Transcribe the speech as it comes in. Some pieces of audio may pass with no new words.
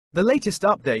The latest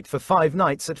update for Five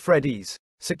Nights at Freddy's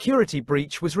Security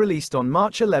Breach was released on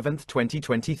March 11,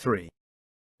 2023.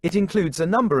 It includes a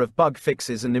number of bug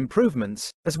fixes and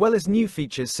improvements, as well as new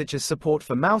features such as support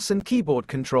for mouse and keyboard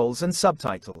controls and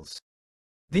subtitles.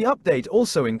 The update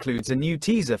also includes a new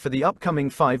teaser for the upcoming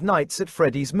Five Nights at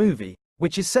Freddy's movie,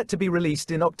 which is set to be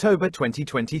released in October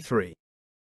 2023.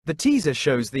 The teaser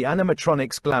shows the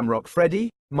animatronics Glamrock Freddy,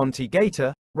 Monty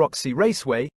Gator, Roxy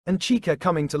Raceway, and Chica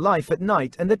coming to life at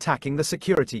night and attacking the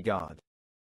security guard.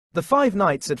 The Five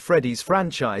Nights at Freddy's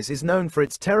franchise is known for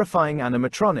its terrifying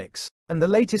animatronics, and the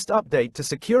latest update to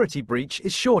Security Breach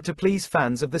is sure to please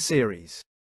fans of the series.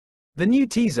 The new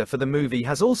teaser for the movie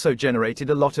has also generated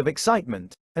a lot of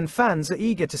excitement, and fans are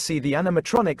eager to see the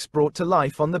animatronics brought to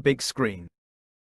life on the big screen.